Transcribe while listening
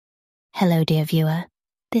Hello, dear viewer.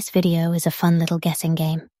 This video is a fun little guessing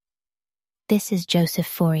game. This is Joseph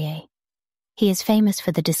Fourier. He is famous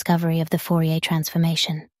for the discovery of the Fourier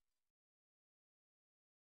Transformation.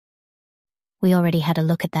 We already had a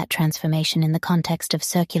look at that transformation in the context of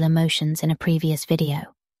circular motions in a previous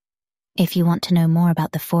video. If you want to know more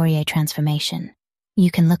about the Fourier Transformation,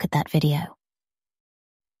 you can look at that video.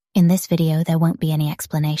 In this video, there won't be any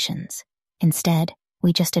explanations. Instead,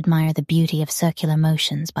 we just admire the beauty of circular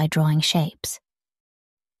motions by drawing shapes.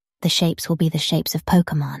 The shapes will be the shapes of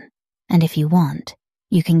Pokemon, and if you want,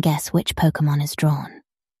 you can guess which Pokemon is drawn.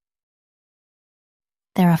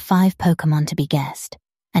 There are 5 Pokemon to be guessed,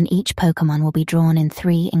 and each Pokemon will be drawn in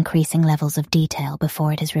 3 increasing levels of detail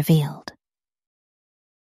before it is revealed.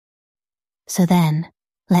 So then,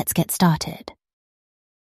 let's get started.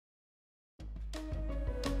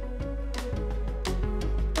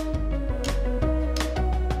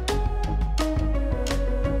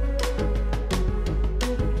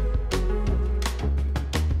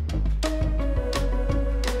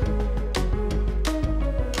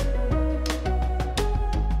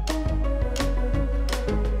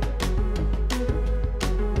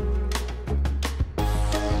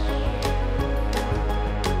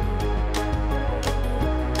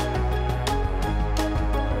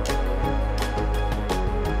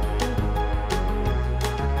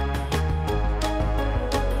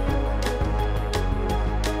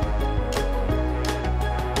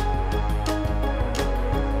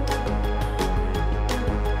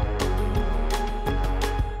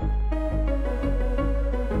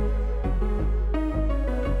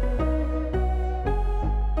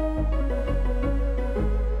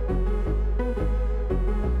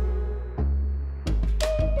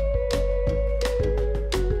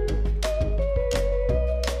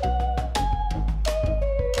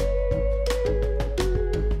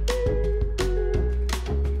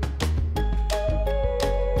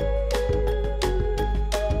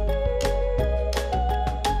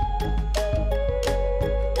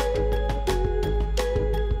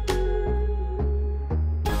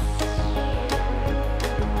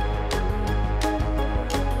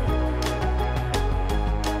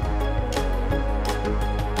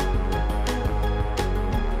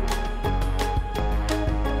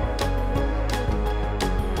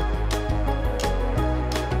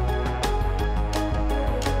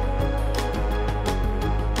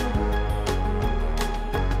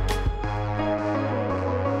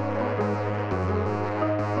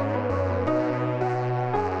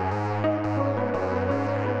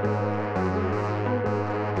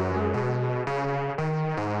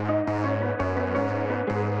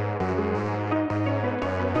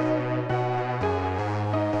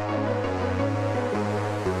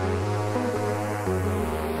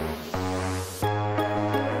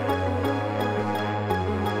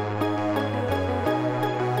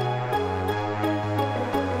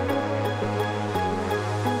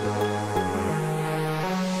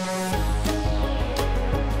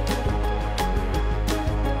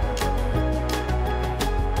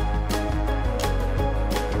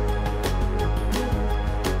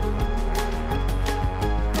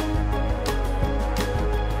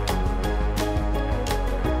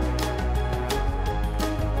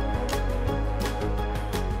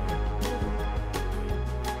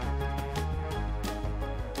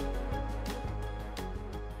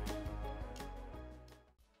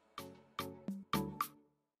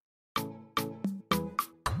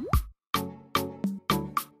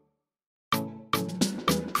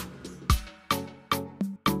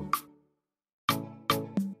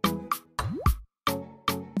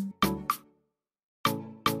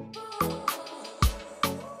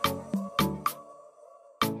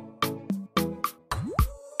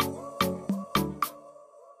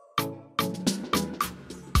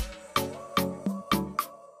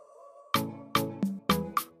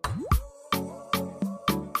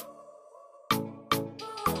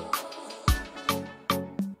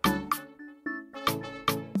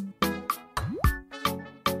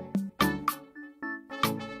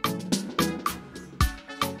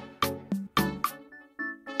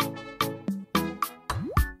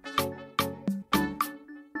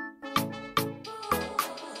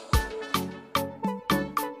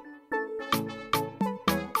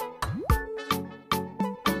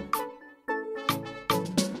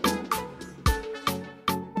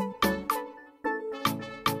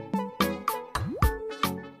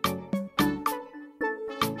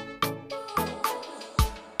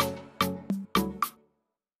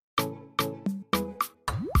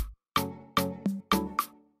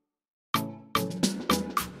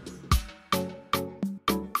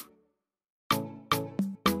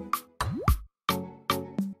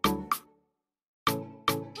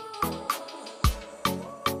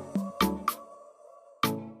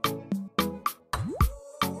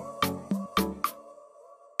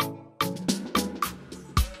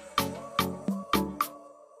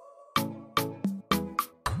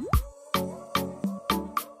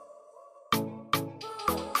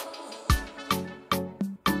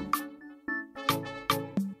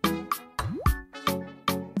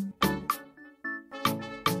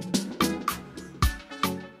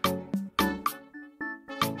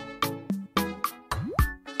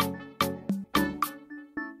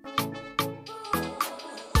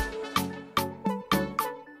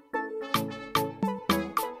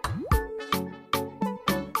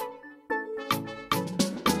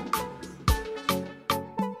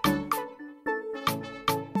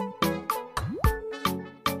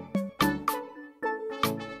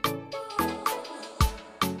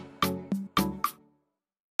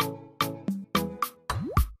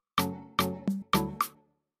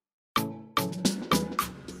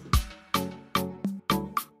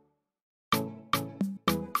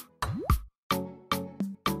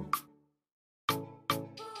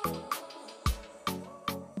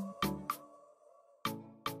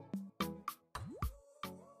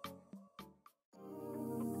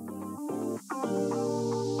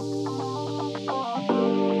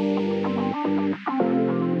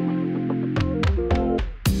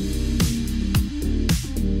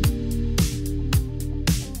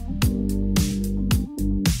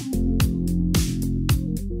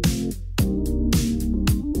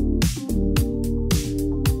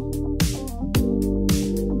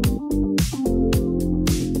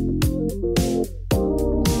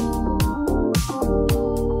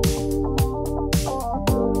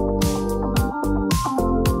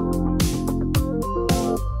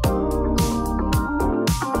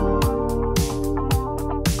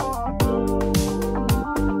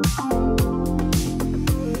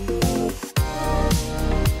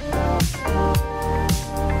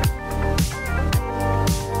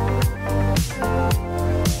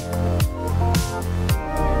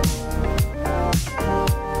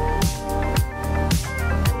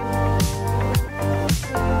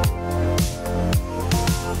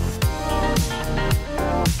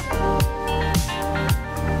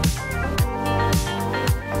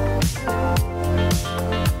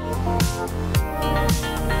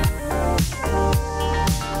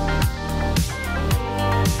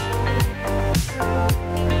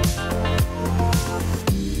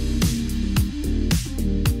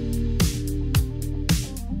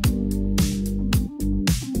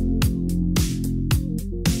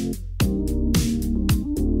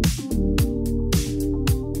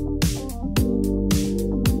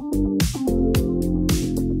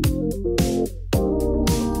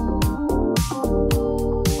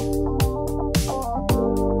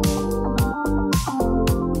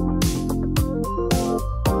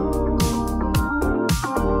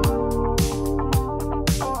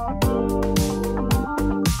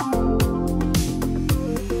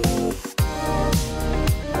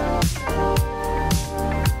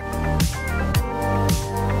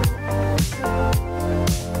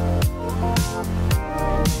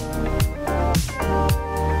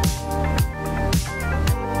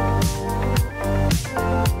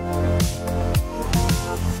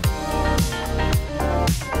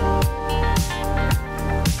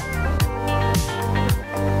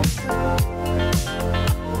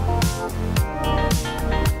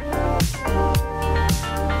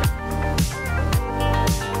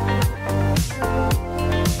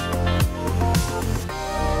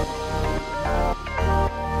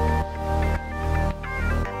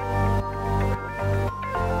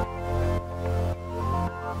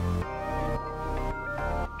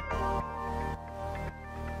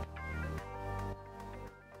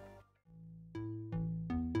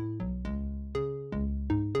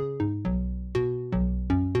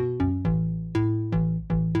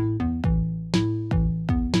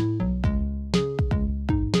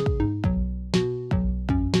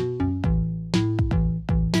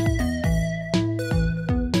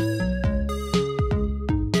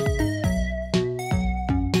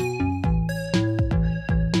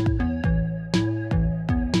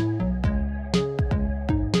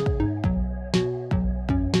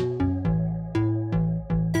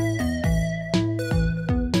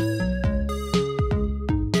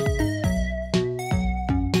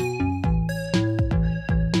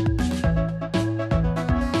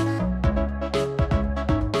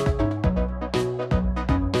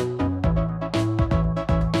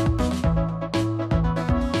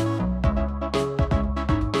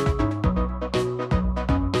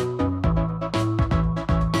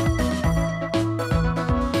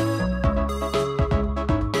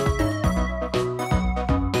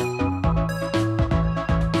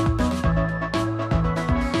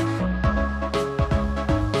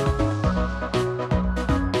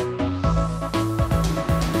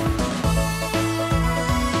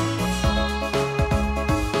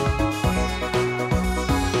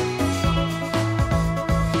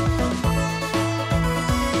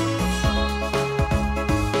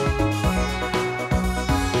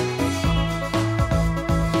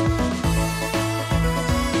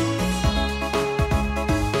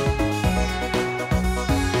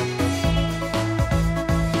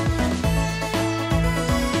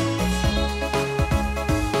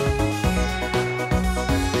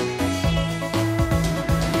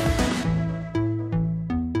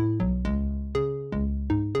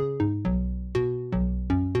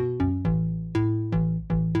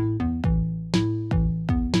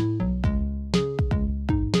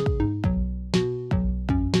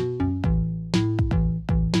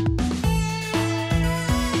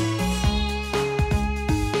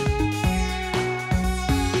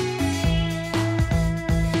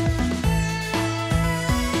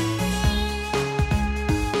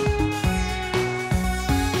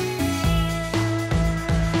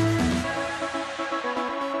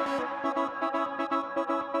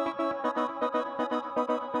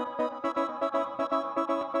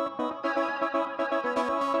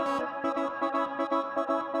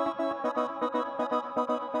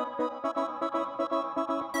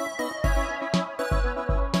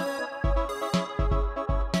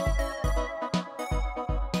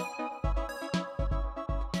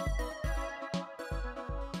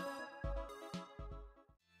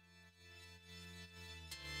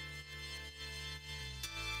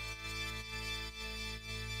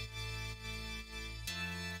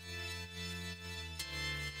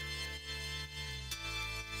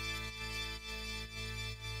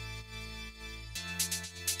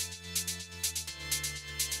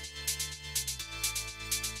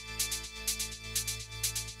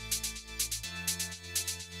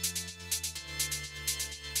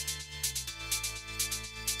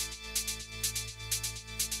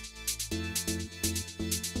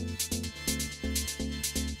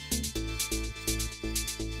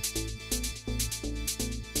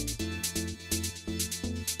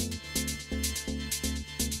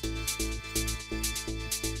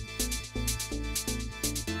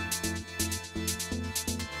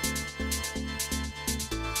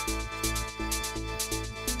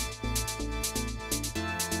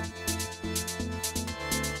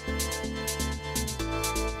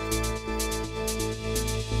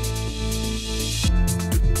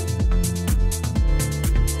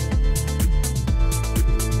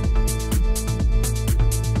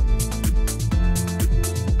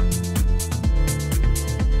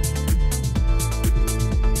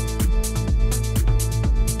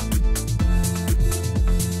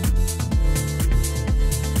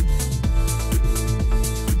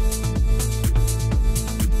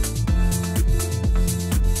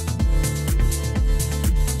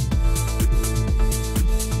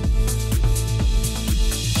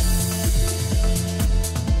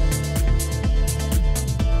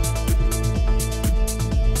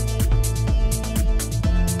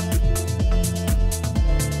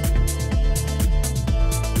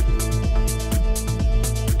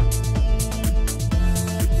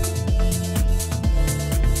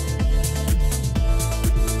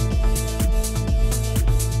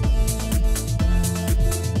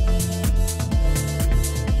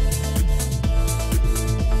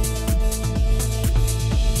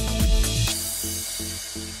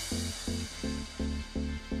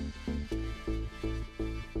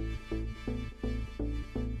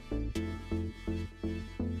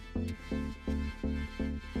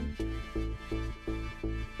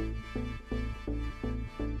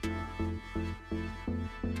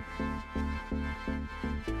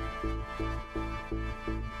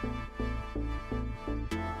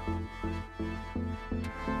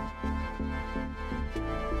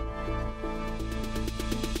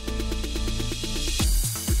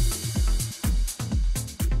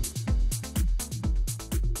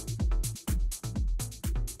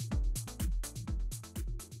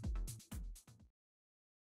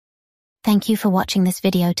 Thank you for watching this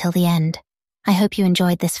video till the end. I hope you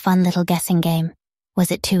enjoyed this fun little guessing game. Was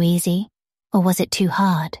it too easy? Or was it too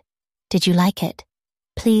hard? Did you like it?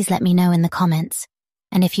 Please let me know in the comments.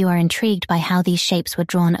 And if you are intrigued by how these shapes were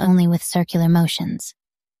drawn only with circular motions,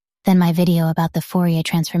 then my video about the Fourier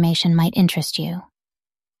transformation might interest you.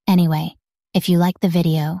 Anyway, if you liked the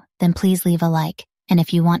video, then please leave a like, and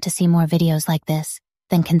if you want to see more videos like this,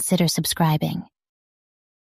 then consider subscribing.